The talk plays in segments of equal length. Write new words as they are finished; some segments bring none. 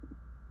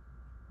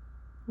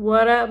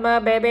What up, my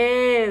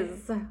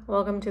babies?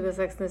 Welcome to the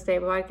Sex and the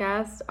State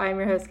podcast. I'm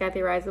your host, Kathy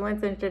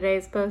Reisenwitz, and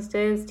today's post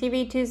is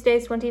TV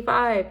Tuesdays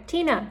 25.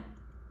 Tina.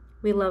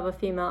 We love a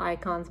female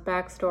icon's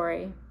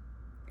backstory.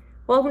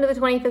 Welcome to the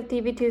 25th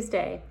TV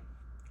Tuesday.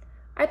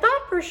 I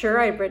thought for sure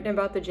I'd written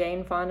about the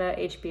Jane Fonda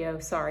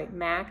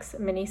Max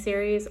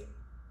miniseries,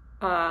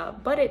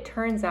 but it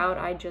turns out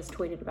I just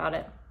tweeted about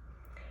it.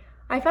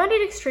 I found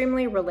it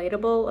extremely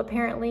relatable,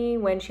 apparently,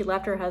 when she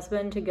left her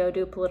husband to go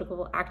do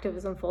political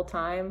activism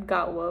full-time,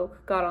 got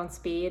woke, got on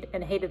speed,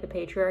 and hated the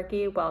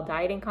patriarchy while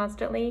dieting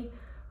constantly.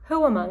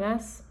 Who among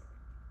us?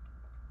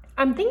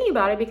 I'm thinking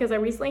about it because I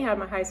recently had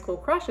my high school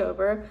crush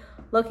over,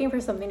 looking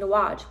for something to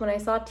watch when I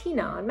saw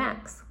Tina on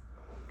Max.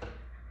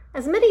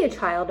 As many a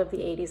child of the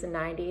 80s and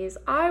 90s,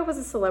 I was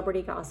a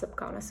celebrity gossip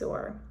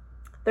connoisseur.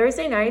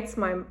 Thursday nights,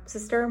 my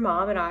sister,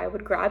 mom, and I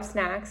would grab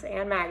snacks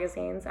and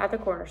magazines at the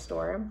corner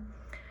store.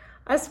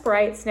 A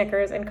Sprite,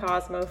 Snickers, and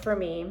Cosmo for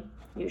me,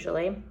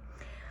 usually.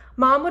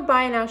 Mom would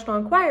buy a National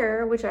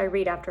Enquirer, which I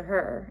read after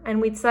her, and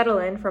we'd settle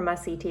in for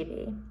must-see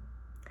TV.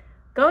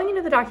 Going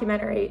into the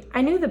documentary,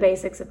 I knew the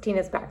basics of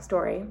Tina's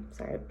backstory,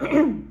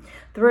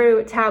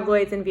 through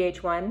tabloids and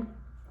VH1.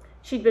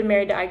 She'd been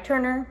married to Ike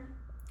Turner.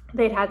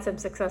 They'd had some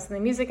success in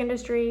the music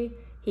industry.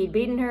 He'd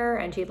beaten her,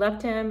 and she'd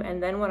left him,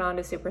 and then went on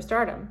to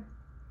superstardom.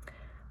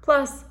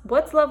 Plus,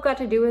 what's love got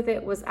to do with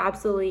it was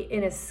absolutely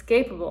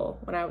inescapable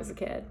when I was a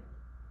kid.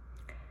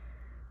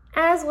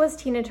 As was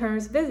Tina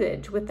Turner's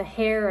visage, with the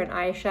hair and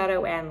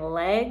eyeshadow and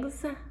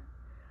legs.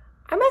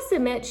 I must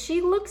admit, she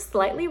looked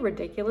slightly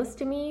ridiculous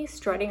to me,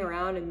 strutting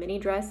around in mini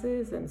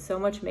dresses and so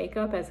much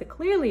makeup as a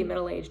clearly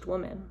middle-aged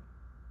woman.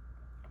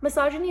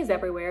 Misogyny is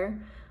everywhere,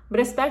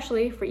 but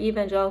especially for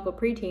evangelical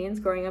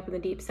preteens growing up in the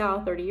Deep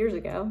South 30 years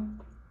ago.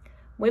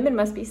 Women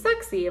must be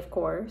sexy, of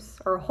course.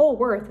 Our whole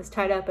worth is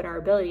tied up in our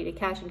ability to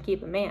catch and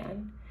keep a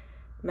man.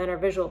 Men are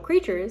visual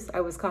creatures,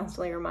 I was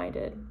constantly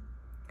reminded.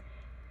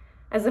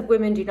 As if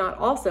women do not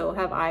also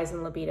have eyes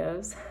and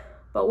libidos.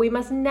 But we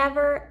must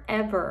never,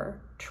 ever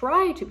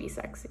try to be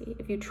sexy.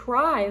 If you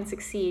try and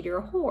succeed, you're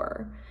a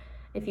whore.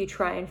 If you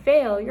try and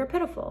fail, you're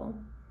pitiful.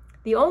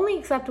 The only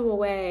acceptable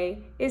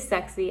way is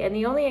sexy, and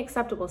the only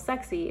acceptable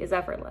sexy is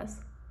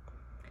effortless.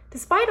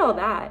 Despite all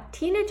that,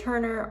 Tina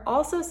Turner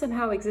also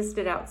somehow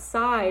existed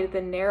outside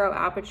the narrow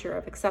aperture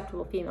of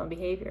acceptable female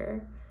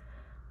behavior.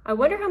 I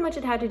wonder how much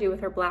it had to do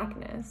with her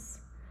blackness.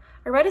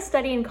 I read a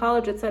study in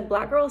college that said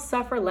Black girls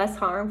suffer less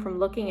harm from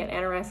looking at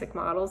anorexic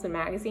models in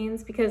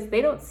magazines because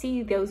they don't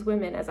see those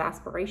women as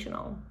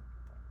aspirational.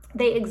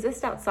 They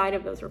exist outside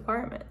of those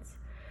requirements.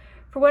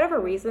 For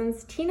whatever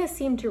reasons, Tina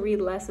seemed to read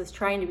less as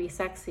trying to be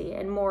sexy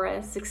and more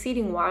as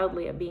succeeding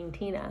wildly at being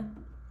Tina.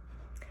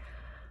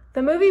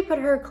 The movie put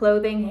her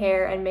clothing,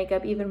 hair, and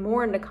makeup even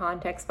more into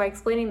context by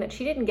explaining that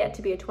she didn't get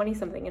to be a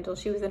 20-something until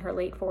she was in her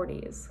late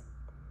 40s.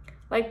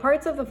 Like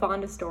parts of the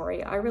Fonda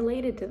story, I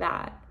related to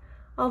that.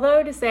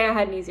 Although to say I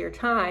had an easier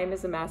time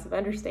is a massive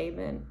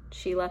understatement.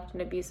 She left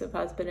an abusive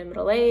husband in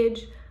middle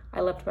age.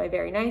 I left my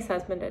very nice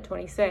husband at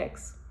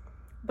 26.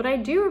 But I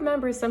do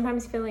remember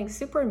sometimes feeling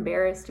super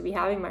embarrassed to be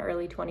having my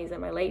early 20s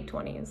and my late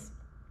 20s.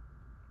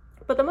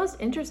 But the most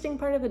interesting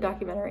part of the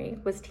documentary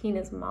was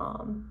Tina's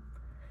mom.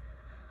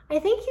 I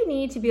think you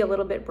need to be a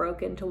little bit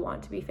broken to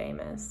want to be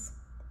famous.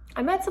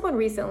 I met someone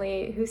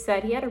recently who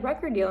said he had a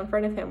record deal in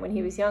front of him when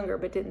he was younger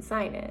but didn't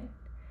sign it.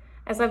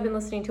 As I've been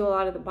listening to a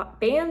lot of the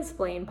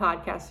Bandsplain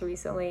podcasts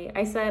recently,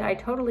 I said I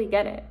totally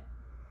get it.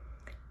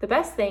 The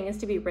best thing is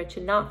to be rich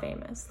and not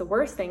famous. The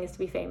worst thing is to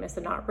be famous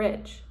and not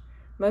rich.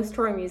 Most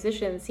touring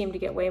musicians seem to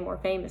get way more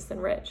famous than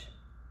rich.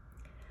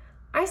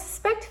 I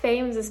suspect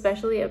fame is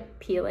especially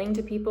appealing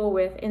to people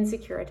with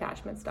insecure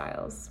attachment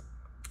styles.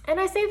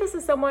 And I say this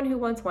as someone who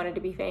once wanted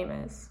to be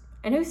famous,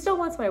 and who still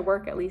wants my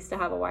work at least to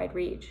have a wide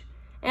reach,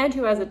 and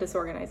who has a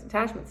disorganized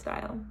attachment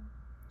style.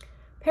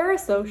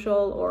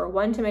 Parasocial or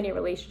one-to-many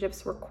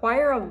relationships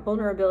require a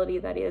vulnerability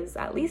that is,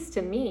 at least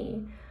to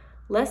me,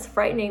 less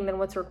frightening than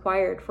what's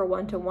required for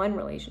one-to-one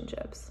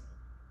relationships.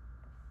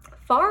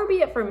 Far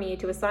be it from me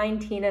to assign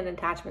Tina an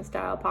attachment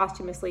style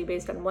posthumously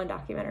based on one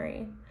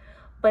documentary,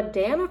 but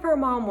damn if her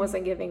mom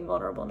wasn't giving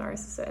vulnerable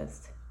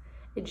narcissist.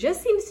 It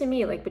just seems to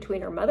me like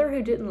between her mother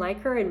who didn't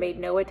like her and made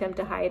no attempt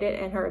to hide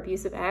it and her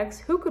abusive ex,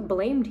 who could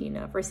blame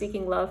Tina for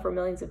seeking love from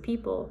millions of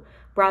people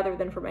rather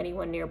than from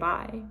anyone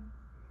nearby?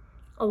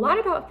 A lot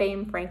about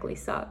fame, frankly,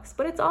 sucks,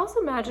 but it's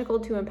also magical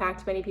to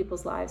impact many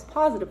people's lives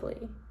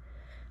positively.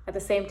 At the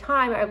same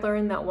time, I've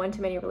learned that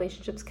one-to-many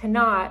relationships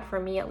cannot, for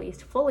me at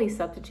least, fully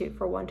substitute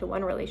for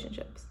one-to-one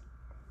relationships.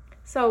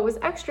 So it was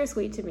extra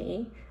sweet to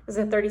me, as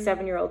a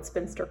 37-year-old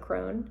spinster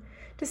crone,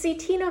 to see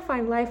Tina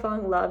find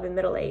lifelong love in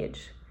middle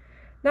age.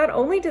 Not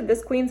only did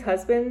this queen's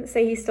husband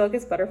say he still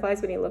gets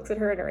butterflies when he looks at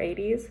her in her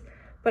 80s,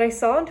 but I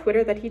saw on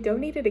Twitter that he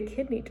donated a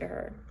kidney to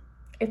her.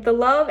 If the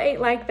love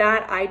ain't like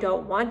that, I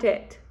don't want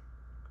it.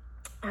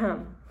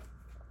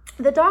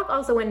 The doc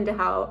also went into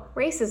how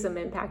racism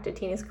impacted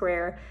Tina's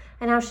career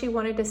and how she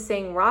wanted to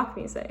sing rock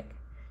music.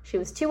 She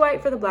was too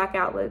white for the black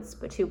outlets,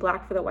 but too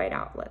black for the white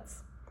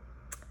outlets.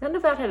 None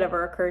of that had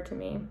ever occurred to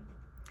me.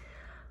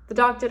 The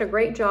doc did a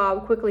great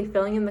job quickly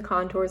filling in the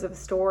contours of a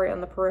story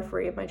on the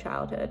periphery of my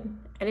childhood,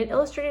 and it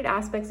illustrated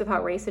aspects of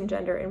how race and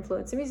gender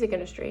influence the music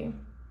industry.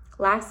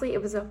 Lastly,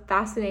 it was a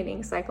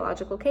fascinating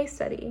psychological case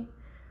study.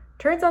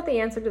 Turns out the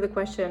answer to the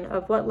question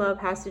of what love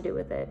has to do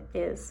with it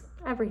is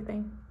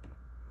everything.